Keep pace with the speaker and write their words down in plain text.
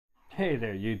Hey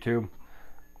there YouTube,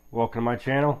 welcome to my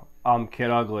channel. I'm Kid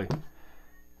Ugly.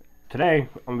 Today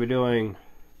I'm going to be doing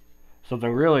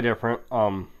something really different.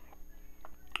 I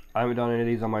haven't done any of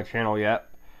these on my channel yet,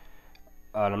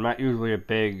 and I'm not usually a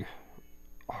big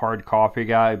hard coffee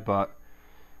guy, but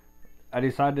I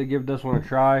decided to give this one a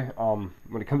try.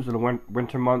 When it comes to the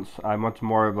winter months, I'm much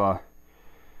more of a,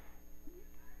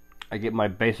 I get my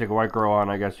basic white girl on,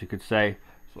 I guess you could say.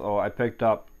 So I picked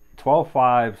up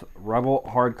 12.5's Rebel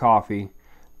Hard Coffee.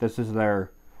 This is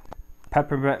their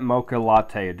Peppermint Mocha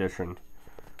Latte edition.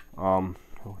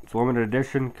 It's a limited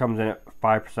edition, comes in at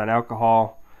 5%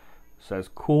 alcohol. It says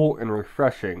cool and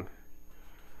refreshing.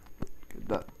 Get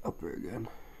that up there again.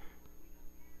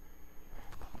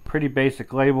 Pretty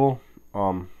basic label.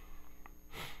 Got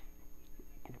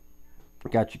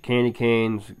your candy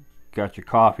canes, got your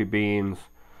coffee beans.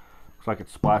 Looks like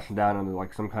it's splashing down into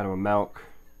like some kind of a milk.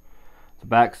 The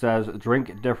back says,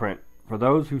 drink different. For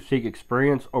those who seek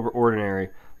experience over ordinary,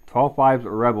 12.5's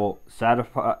Rebel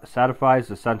satisfies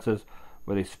the senses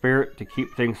with a spirit to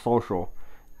keep things social.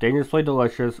 Dangerously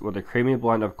delicious with a creamy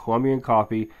blend of Colombian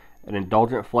coffee and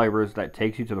indulgent flavors that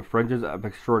takes you to the fringes of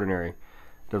extraordinary.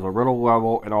 There's a little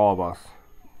level in all of us.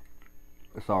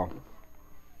 So,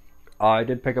 I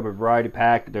did pick up a variety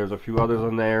pack. There's a few others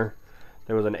in there.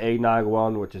 There was an eggnog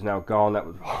one, which is now gone. That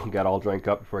was got all drank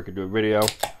up before I could do a video.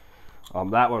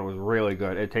 That one was really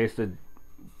good. It tasted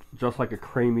just like a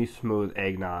creamy, smooth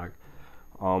eggnog.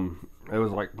 It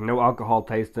was like no alcohol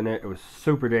taste in it. It was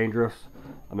super dangerous.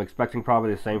 I'm expecting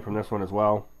probably the same from this one as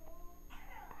well.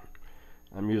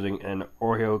 I'm using an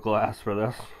Oreo glass for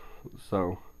this,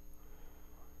 so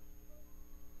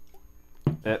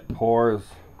it pours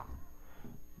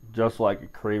just like a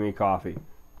creamy coffee.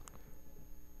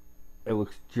 It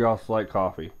looks just like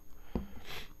coffee.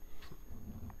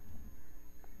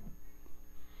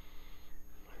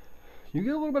 You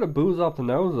get a little bit of booze off the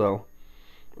nose though,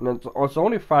 and it's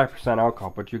only 5%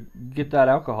 alcohol, but you get that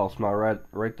alcohol smell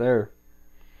right there.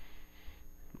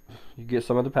 You get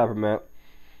some of the peppermint.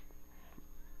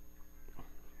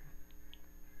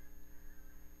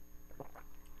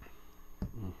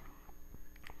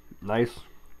 Nice,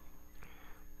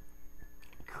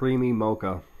 creamy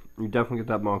mocha. You definitely get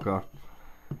that mocha.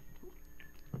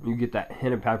 You get that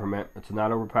hint of peppermint. It's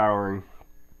not overpowering.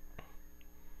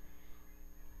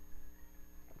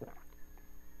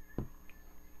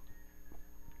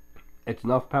 It's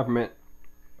enough peppermint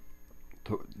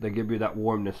to give you that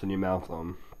warmness in your mouth.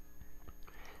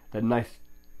 That nice,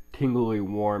 tingly,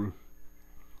 warm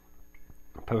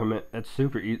peppermint. It's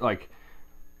super easy. Like,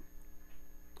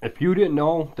 if you didn't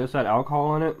know this had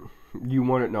alcohol in it, you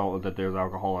wouldn't know that there's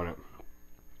alcohol in it.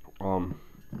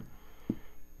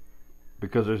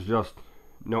 Because there's just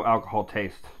no alcohol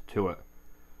taste to it.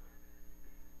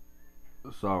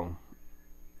 So,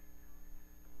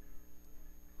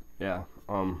 yeah.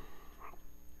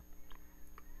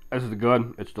 This is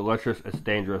good. It's delicious. It's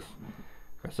dangerous.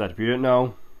 Like I said, if you didn't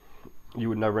know, you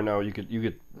would never know. You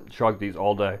could chug these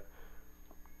all day.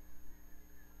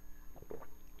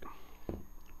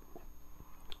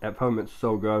 That peppermint's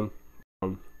so good.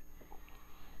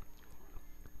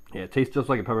 Yeah, it tastes just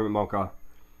like a peppermint mocha.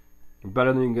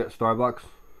 Better than you can get at Starbucks.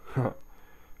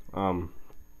 Yeah,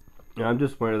 I'm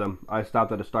disappointed in them. I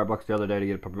stopped at a Starbucks the other day to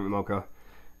get a peppermint mocha.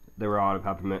 They were out of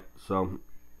peppermint, so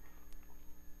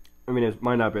I mean, it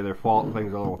might not be their fault.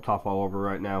 Things are a little tough all over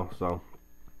right now, so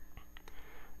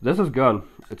this is good.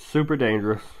 It's super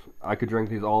dangerous. I could drink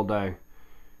these all day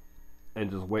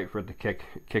and just wait for it to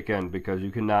kick in, because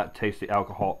you cannot taste the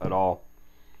alcohol at all.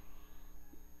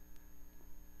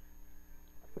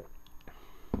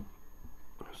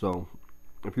 So,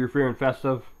 if you're feeling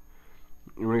festive,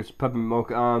 you want to get some peppermint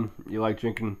mocha on, you like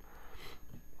drinking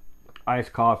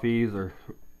iced coffees or,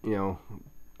 you know,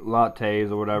 lattes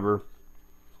or whatever,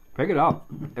 pick it up.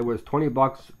 It was 20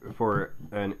 bucks for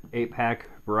an 8-pack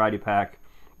variety pack.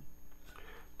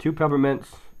 2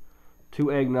 peppermints, 2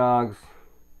 eggnogs.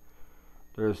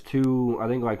 There's 2, I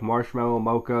think, like marshmallow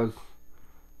mochas,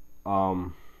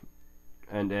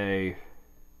 and a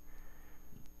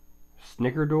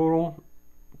snickerdoodle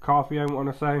coffee, I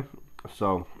want to say.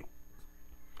 So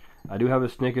I do have a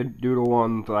snickerdoodle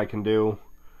one that I can do,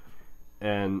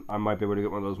 and I might be able to get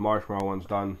one of those marshmallow ones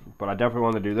done, but I definitely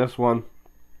want to do this one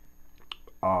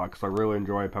because I really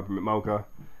enjoy peppermint mocha.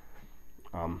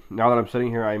 Now that I'm sitting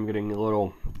here, I'm getting a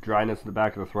little dryness in the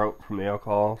back of the throat from the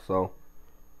alcohol, so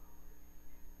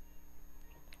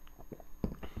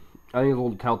I think it's a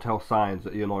little telltale signs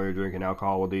that you know you're drinking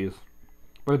alcohol with these.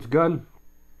 But it's good.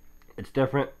 It's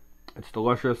different. It's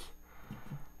delicious.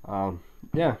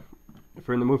 Yeah, if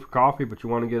you're in the mood for coffee but you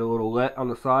want to get a little lit on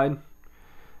the side,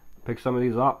 pick some of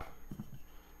these up.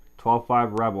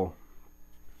 12.5 Rebel.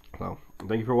 So,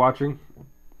 thank you for watching.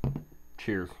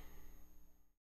 Cheers.